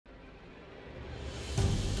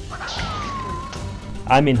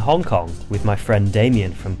I'm in Hong Kong with my friend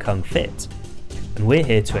Damien from Kung Fit, and we're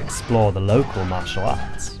here to explore the local martial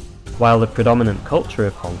arts. While the predominant culture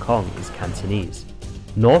of Hong Kong is Cantonese,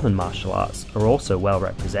 northern martial arts are also well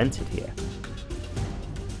represented here.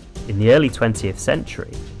 In the early 20th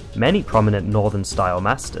century, many prominent northern-style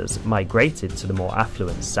masters migrated to the more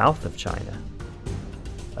affluent south of China.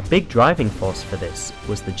 A big driving force for this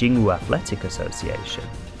was the Jingwu Athletic Association,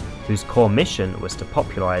 whose core mission was to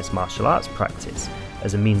popularise martial arts practice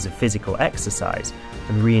as a means of physical exercise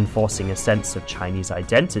and reinforcing a sense of Chinese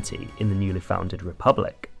identity in the newly founded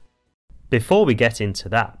republic. Before we get into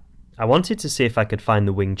that, I wanted to see if I could find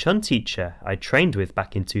the Wing Chun teacher I trained with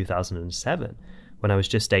back in 2007, when I was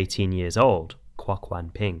just 18 years old, Kwok Wan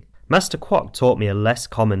Ping. Master Kwok taught me a less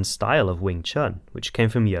common style of Wing Chun, which came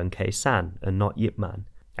from Yuen Kei-san and not Yip Man.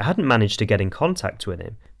 I hadn't managed to get in contact with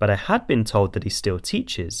him, but I had been told that he still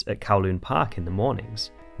teaches at Kowloon Park in the mornings.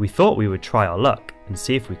 We thought we would try our luck and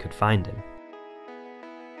see if we could find him.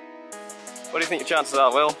 What do you think your chances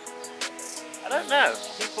are, Will? I don't know.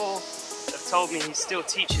 People have told me he still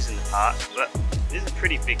teaches in the park, but this is a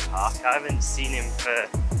pretty big park. I haven't seen him for,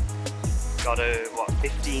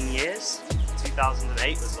 15 years?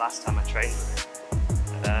 2008 was the last time I trained with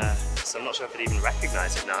him. So I'm not sure if I'd even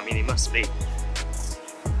recognise him now. I mean, he must be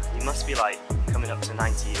like coming up to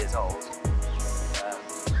 90 years old.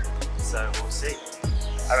 So we'll see.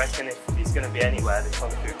 I reckon if he's going to be anywhere, the Kung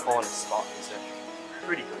Fu corner spot is a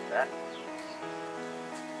pretty good bet.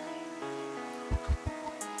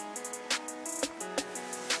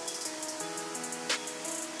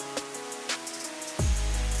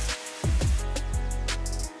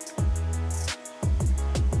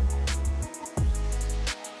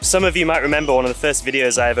 Some of you might remember one of the first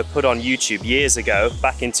videos I ever put on YouTube years ago,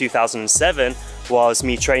 back in 2007, was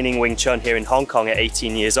me training Wing Chun here in Hong Kong at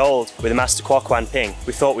 18 years old with Master Kwok Wan Ping.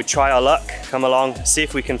 We thought we'd try our luck, come along, see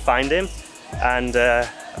if we can find him, and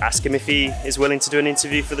ask him if he is willing to do an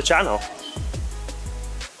interview for the channel.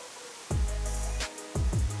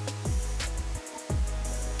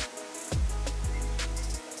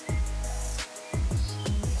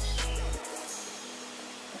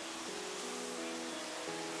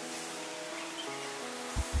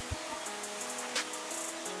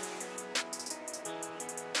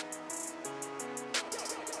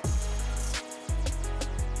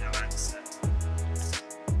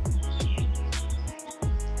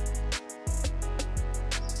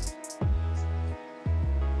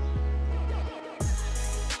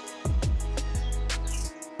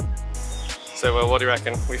 So, Will, what do you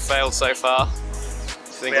reckon? We failed so far.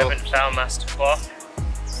 We haven't found Master Kwok.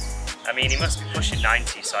 I mean, he must be pushing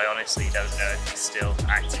 90, so I honestly don't know if he's still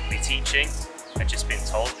actively teaching. I've just been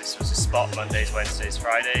told this was a spot Mondays, Wednesdays,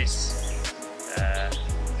 Fridays.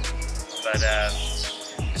 But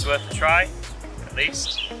it's worth a try, at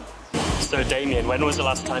least. So Damien, when was the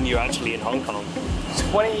last time you were actually in Hong Kong?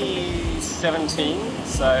 2017,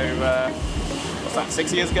 so what's that,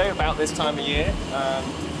 6 years ago, about this time of year.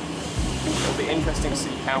 It'll be interesting to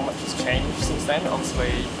see how much has changed since then.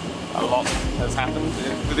 Obviously, a lot has happened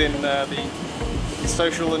within the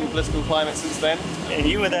social and political climate since then. And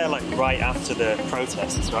you were there like right after the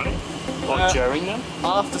protests, right? Or during them?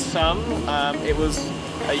 After some. It was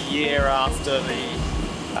a year after the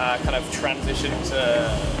kind of transition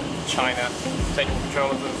to China taking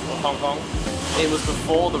control of Hong Kong. It was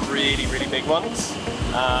before the really, really big ones.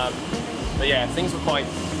 But yeah, things were quite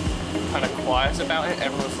kind of quiet about it.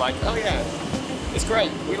 Everyone was like, oh yeah, it's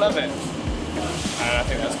great, we love it. And I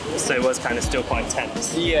think that's cool. So it was kind of still quite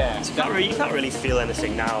tense. Yeah. So you can't really feel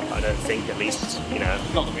anything now, I don't think, at least, you know,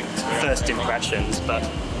 Not that we first impressions. But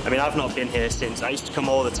I mean, I've not been here since, I used to come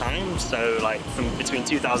all the time, so like from between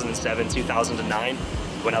 2007, 2009,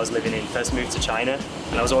 when I was first moved to China,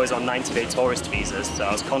 and I was always on 90-day tourist visas, so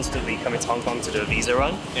I was constantly coming to Hong Kong to do a visa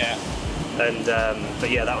run. Yeah. And but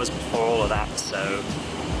yeah, that was before all of that, so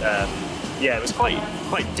yeah, it was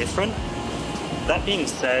quite different. That being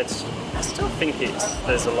said, I still think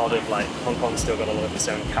there's a lot of like, Hong Kong's still got a lot of its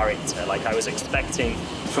own character. Like I was expecting,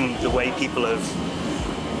 from the way people have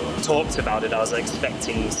talked about it, I was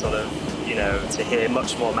expecting sort of, you know, to hear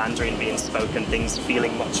much more Mandarin being spoken, things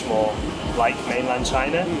feeling much more like mainland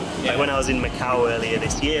China. Yeah. Like when I was in Macau earlier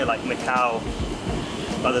this year, like Macau,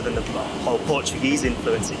 other than the whole Portuguese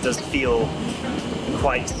influence, it does feel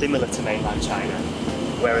quite similar to mainland China.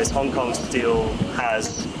 Whereas Hong Kong still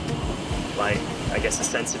has, like, I guess a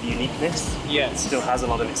sense of uniqueness. Yeah. It still has a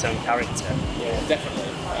lot of its own character. Yeah,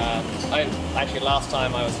 definitely. Actually, last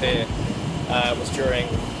time I was here was during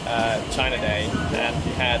China Day, and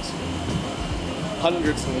you had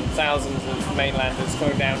hundreds and thousands of mainlanders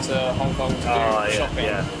coming down to Hong Kong to do shopping,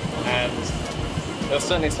 and there was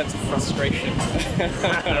certainly a sense of frustration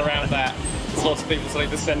around that. There's lots of people sort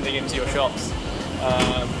of descending into your shops.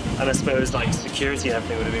 And I suppose like security and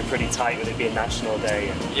everything would have been pretty tight. Would it be a national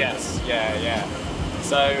day? Yes, yeah.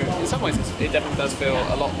 So in some ways, it definitely does feel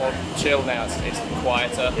a lot more chill now. It's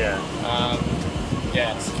quieter.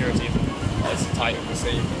 Yeah. Security isn't as tight as we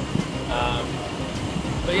see.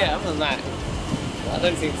 But yeah, other than that, I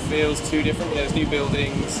don't think it feels too different. There's new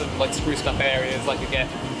buildings, some like spruced up areas like you get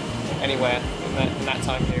anywhere in that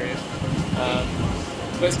time period.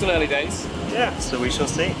 But it's still early days. Yeah, so we shall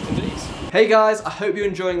see. Indeed. Hey guys, I hope you're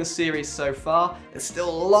enjoying the series so far. There's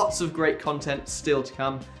still lots of great content still to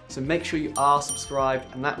come, so make sure you are subscribed,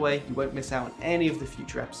 and that way you won't miss out on any of the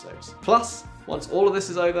future episodes. Plus, once all of this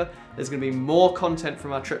is over, there's going to be more content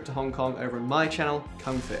from our trip to Hong Kong over on my channel,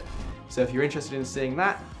 Kung Fit. So if you're interested in seeing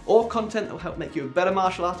that, or content that will help make you a better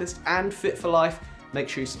martial artist and fit for life, make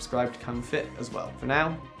sure you subscribe to Kung Fit as well. For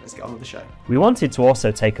now, let's get on with the show. We wanted to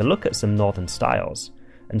also take a look at some northern styles,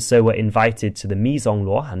 and so were invited to the Mizong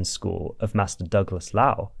Luohan school of Master Douglas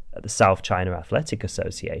Lau at the South China Athletic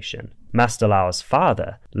Association. Master Lau's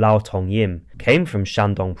father, Lau Tongyim, came from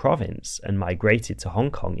Shandong province and migrated to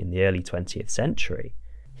Hong Kong in the early 20th century.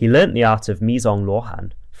 He learnt the art of Mizong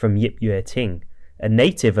Luohan from Yip Yue Ting, a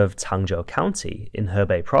native of Tangzhou County in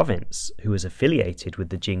Hebei province who was affiliated with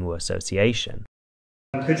the Jingwu Association.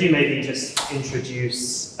 Could you maybe just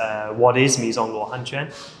introduce what is Mizong Luohan, Quan?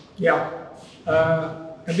 Yeah.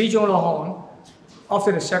 The Mizong Luohan,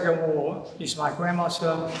 after the Second World War, is my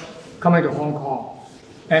grandmaster coming to Hong Kong.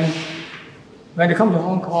 And when they come to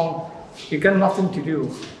Hong Kong, they got nothing to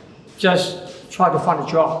do, just try to find a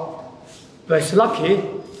job. But it's lucky,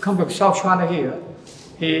 come to South China here,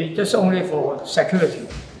 he just only for security.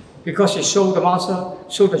 Because he showed the master,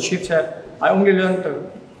 showed the chief that I only learned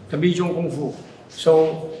the Mizong Kung Fu.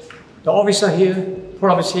 So the officer here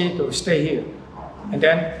promised me to stay here, and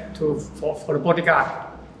then for the bodyguard.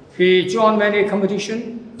 He joined many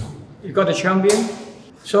competitions, he got the champion.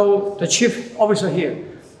 So the chief officer here,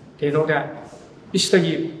 they know that, Mr.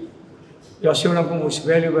 Yip, your Xiaolan Kung Fu is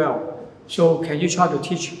very well. So can you try to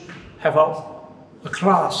teach, have a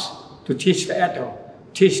class to teach the adult,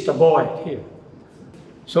 teach the boy here.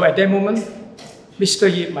 So at that moment,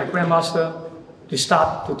 Mr. Yip, my grandmaster, they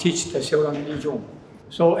start to teach the Xiaolan Mizong.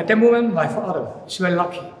 So at that moment, my father is very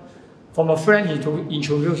lucky. From a friend, he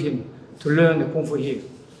introduced him to learn the Kung Fu here.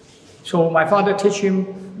 So my father teach him,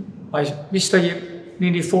 by Mr. Yip,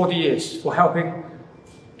 nearly 40 years for helping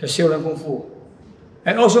the Xiaolan Kung Fu.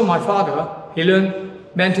 And also my father, he learned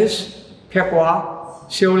Mantis, Kwok Wan,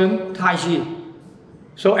 Xiaolan, Tai Chi.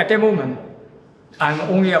 So at that moment, I'm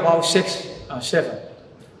only about 6, 7.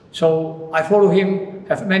 So I follow him,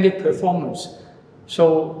 have many performances.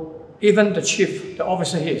 So even the chief, the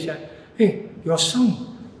officer here said, hey, your son,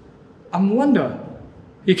 I'm wonder,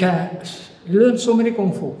 he can learn so many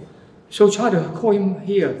Kung Fu. So try to call him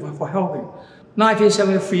here for helping.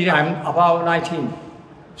 1973, I'm about 19.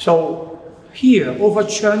 So here, over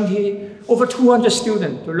 200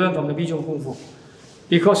 students to learn from the Mizong Kung Fu.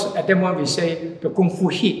 Because at that moment we say the Kung Fu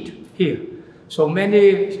heat here. So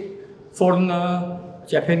many foreigner,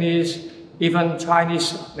 Japanese, even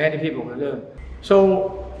Chinese, many people will learn.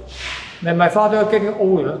 So when my father getting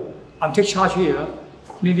older, I'm taking charge here,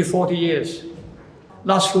 nearly 40 years.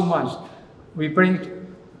 Last 2 months, we bring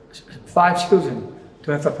 5 students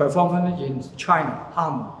to have a performance in China,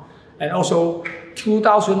 Hama. And also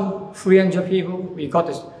 2,300 people, we got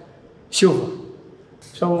the silver.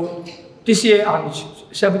 So this year I'm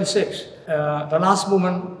 76. The last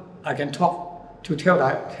moment I can talk to tell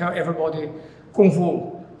everybody, Kung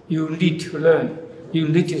Fu, you need to learn. You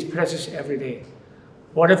need to practice every day.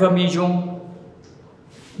 Whatever Mizong,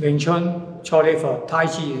 Wing Chun, for Tai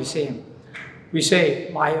Chi is the same. We say,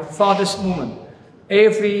 my father's movement,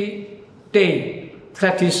 every day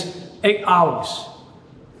practice 8 hours.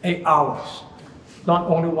 8 hours. Not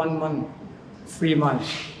only 1 month, 3 months,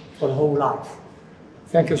 for the whole life.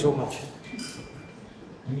 Thank you so much.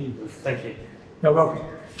 Thank you. You're welcome.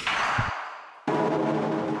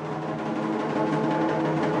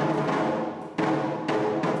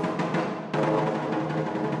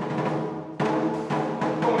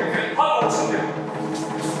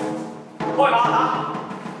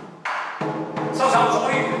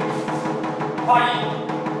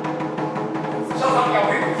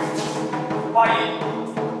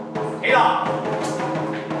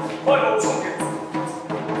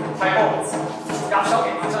 Hãy subscribe cho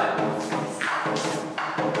kênh Ghiền Mì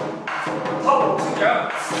Gõ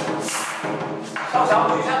để không bỏ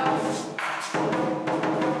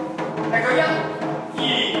lỡ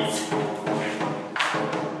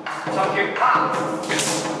长剑啪，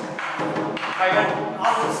开弓，马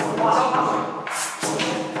上打水，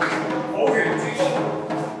后拳追攻，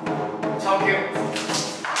长剑，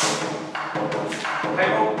开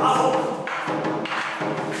弓打虎，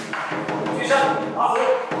举身打虎，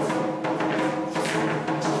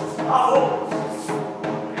打虎，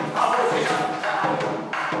打虎举身，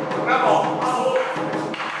开弓打虎，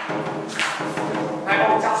开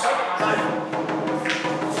弓加双眼马身。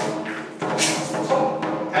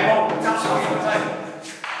 开弓加上眼马身，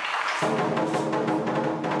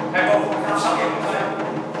开弓加上眼马身，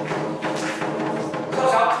收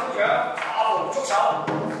手出拳，打虎出手，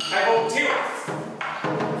开弓跳，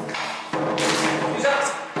举身，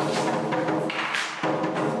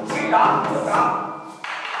轻打不打，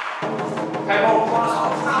开弓抓手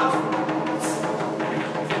打，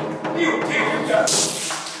六跳六拳，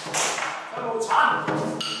开弓缠，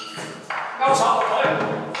高手后腿。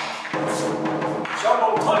 小步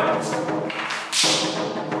推，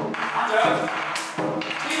反掌，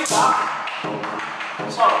挑打，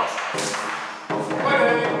收，歸隊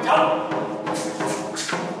走。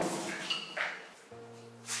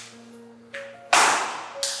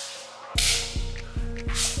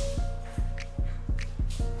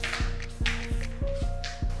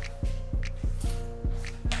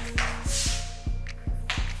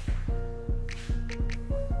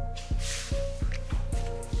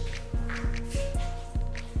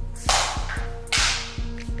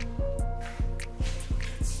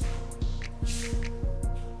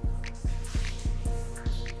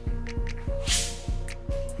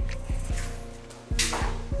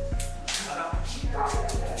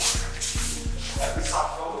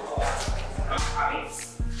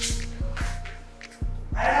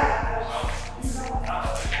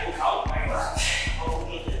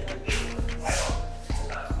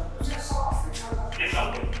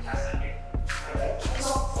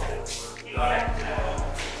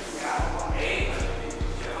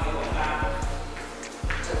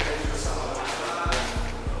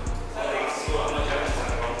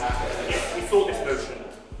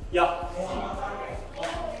Yeah.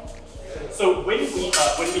 So when we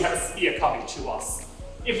have a spear coming to us,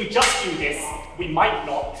 if we just do this, we might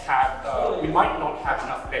not have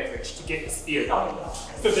enough leverage to get the spear down.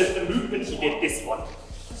 So the movement he did, this one,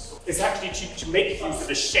 is actually to make use of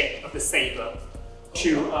the shape of the saber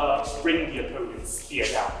to bring the opponent's spear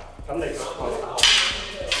down.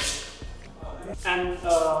 And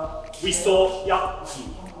we saw, yeah.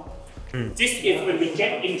 This is when we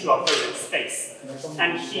get into our opponent's space,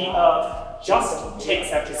 and he just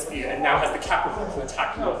takes out his spear and now has the capital to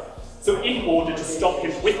attack me. So in order to stop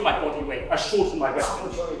him with my body weight, I shorten my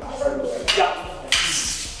weapon. Yeah.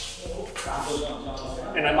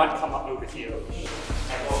 And I might come up over here.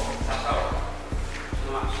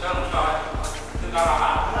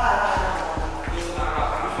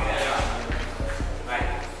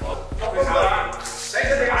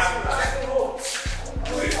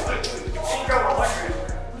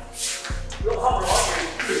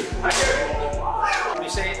 You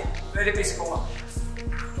say very physical one.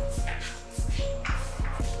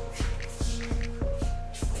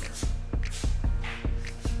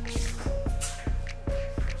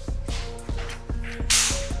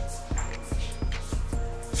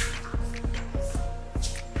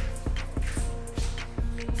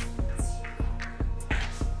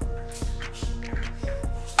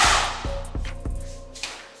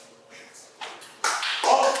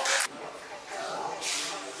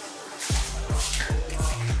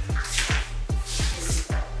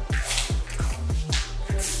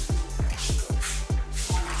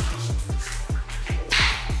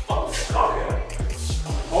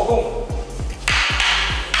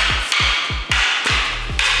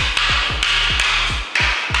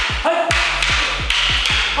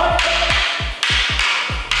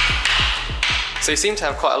 So you seem to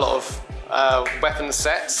have quite a lot of weapon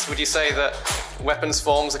sets. Would you say that weapons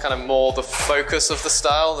forms are kind of more the focus of the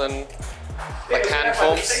style than like hand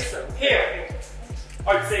forms? Here,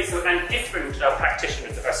 I would say so, and different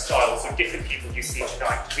practitioners of our style, so different people you see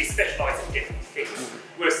tonight, we specialise in different things.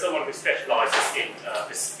 We're someone who specialises in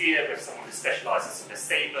the spear, we're someone who specialises in the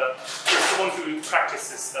saber, we're someone who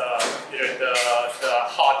practices the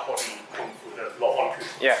hard body kung fu, the Luohan kung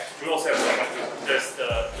fu. Yeah. We also have someone who does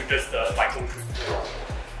the Mizong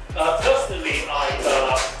Luohan. Personally,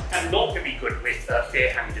 I am not very good with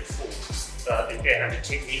barehanded forms, barehanded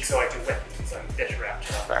techniques, so I do weapons. I'm better at.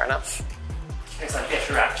 Fair enough. Yes, I'm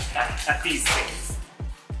better at these things.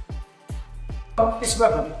 This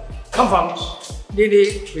weapon comes from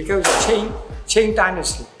really because the Qing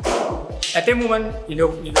dynasty. At that moment, in the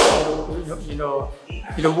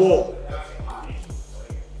war,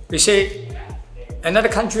 We say another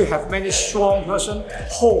country have many strong person,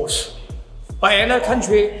 horse. But another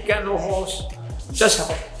country get no horse, just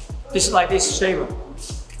have this like this saber.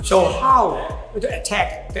 So how to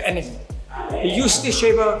attack the enemy? He use this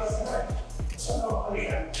saber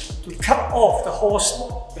to cut off the horse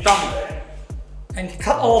dummy and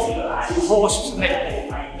cut off the horse's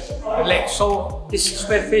leg. So this is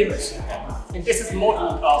very famous. And this is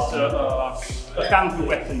modeled after a bamboo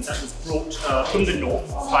weapon that was brought from the north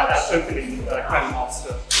by that opening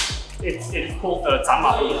grandmaster. It's called the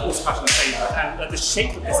Zamabu, the horse-cutting saber, and the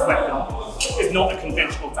shape of this weapon is not a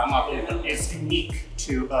conventional Zamabu, but is unique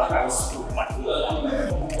to our school weapon.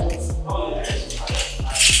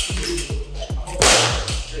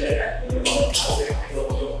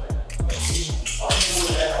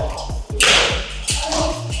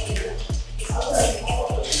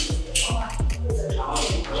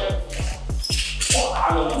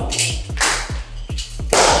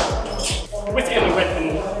 With any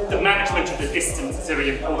weapon, the management of the distance is very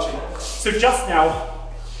important. So just now,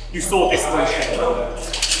 you saw this motion.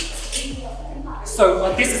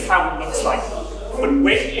 So this is how it looks like. But when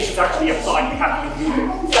it is actually applied, you have to move it.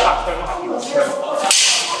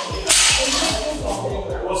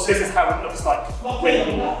 This is how it looks like when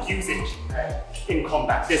you use it in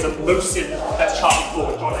combat. There's a motion that's charging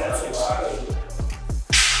forward, not answering.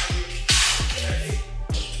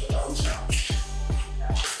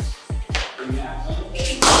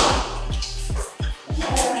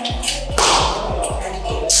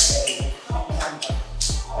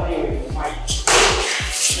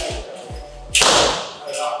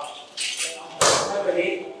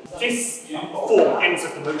 This form ends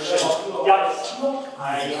of the motion.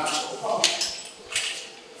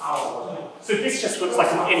 So this just looks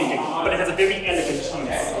like an ending, but it has a very elegant use.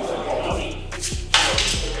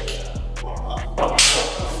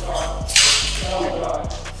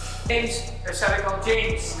 James, shall I call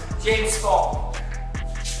James form.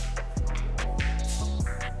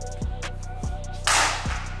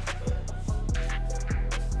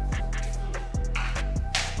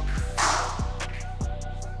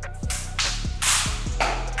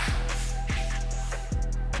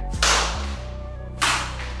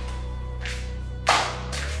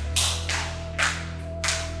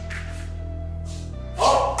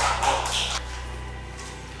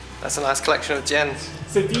 That's a nice collection of gens.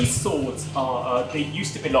 So these swords are, they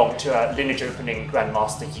used to belong to a lineage opening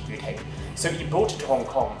Grandmaster Yi Gui. So he brought it to Hong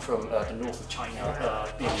Kong from the north of China,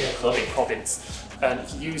 the Hebei province, and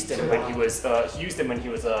he used them when he was a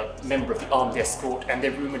member of the armed escort, and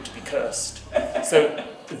they're rumored to be cursed. So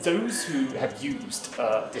those who have used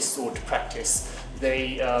this sword to practice,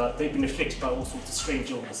 they've been afflicted by all sorts of strange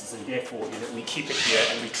illnesses, and therefore we keep it here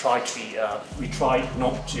and we try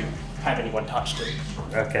not to have anyone touch them.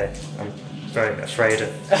 Okay, I'm very afraid of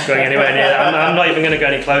going anywhere near that. I'm not even going to go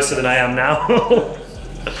any closer than I am now.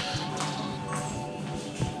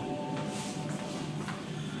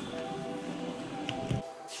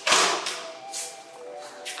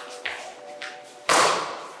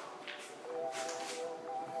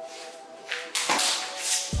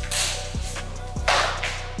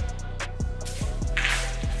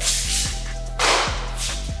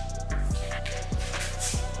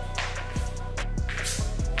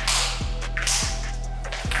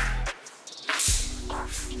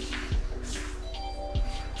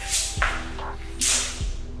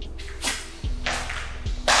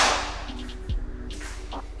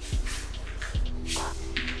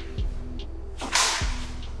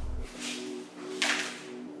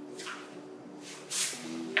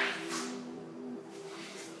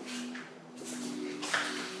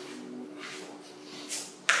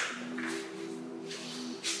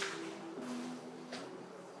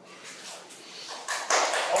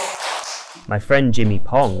 My friend Jimmy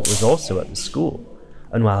Pong was also at the school,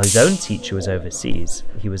 and while his own teacher was overseas,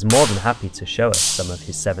 he was more than happy to show us some of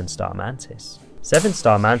his 7-star Mantis.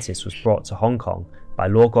 7-star Mantis was brought to Hong Kong by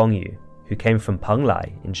Luo Gongyu, who came from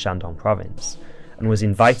Penglai in Shandong province, and was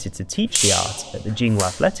invited to teach the art at the Jingwu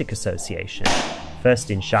Athletic Association,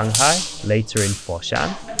 first in Shanghai, later in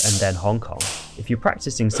Foshan, and then Hong Kong. If you're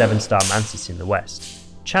practicing 7-star Mantis in the West,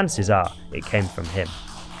 chances are it came from him.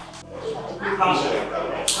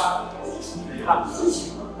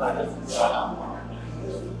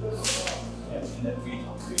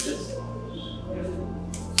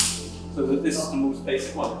 So this is the most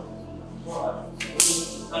basic one.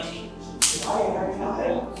 And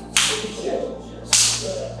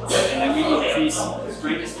then we increase the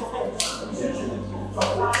strength.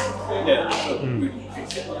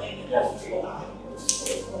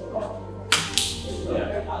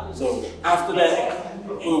 So after that,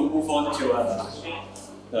 we'll move on to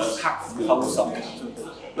the hat comes up to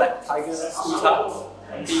the black tiger steel hat.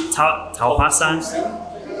 Tao Pa San.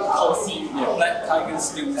 Yeah, black tiger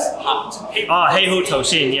steel hat. Oh, Hei Hu Tou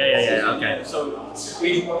Xin. Yeah. Okay. So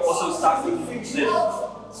we also start with this.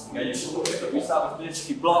 Okay, so we start with this.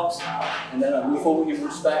 He blocks, and then I move over. He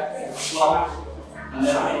moves back, block, and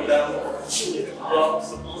then I move down.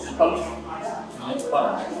 Blocks, punch, and then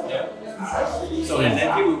punch. Yeah. So and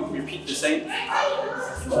then he will repeat the same.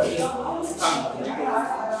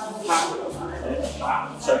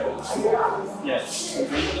 Circle. Yeah.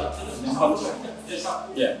 And then punch.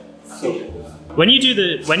 Yeah. So When you do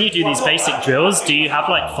these basic drills, do you have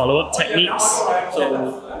like follow-up techniques?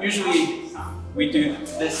 So usually we do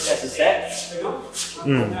this as a set,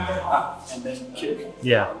 and then kick,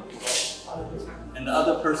 Yeah. and the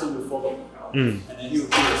other person will follow, and then he will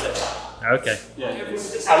do the set. Okay. Yeah.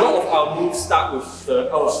 A lot of our moves start with the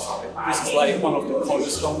pull-up. This is like one of the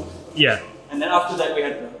cornerstones. Yeah. And then after that we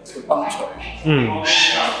had the punch.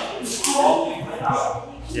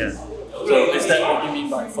 Yeah. So is that what you mean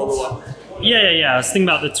by follow-up? Yeah. I was thinking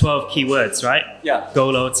about the 12 key words, right? Yeah. Go,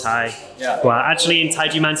 Lo, Tai, Yeah. Gua. Actually, in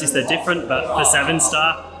Taiji Mantis they're different, but for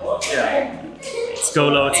 7-star, Yeah. it's Go,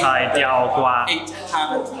 Lo, Tai, Diao, Gua. 8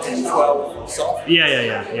 hard and 12 soft. Yeah.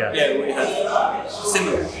 Yeah, we have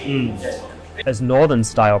similar. As Northern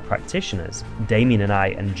style practitioners, Damien and I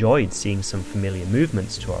enjoyed seeing some familiar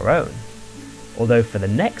movements to our own. Although for the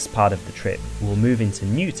next part of the trip, we'll move into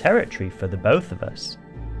new territory for the both of us.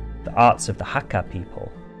 The arts of the Hakka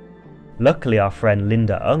people. Luckily our friend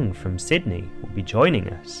Linda Ung from Sydney will be joining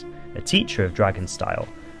us, a teacher of Dragon Style,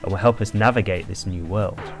 and will help us navigate this new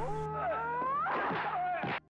world.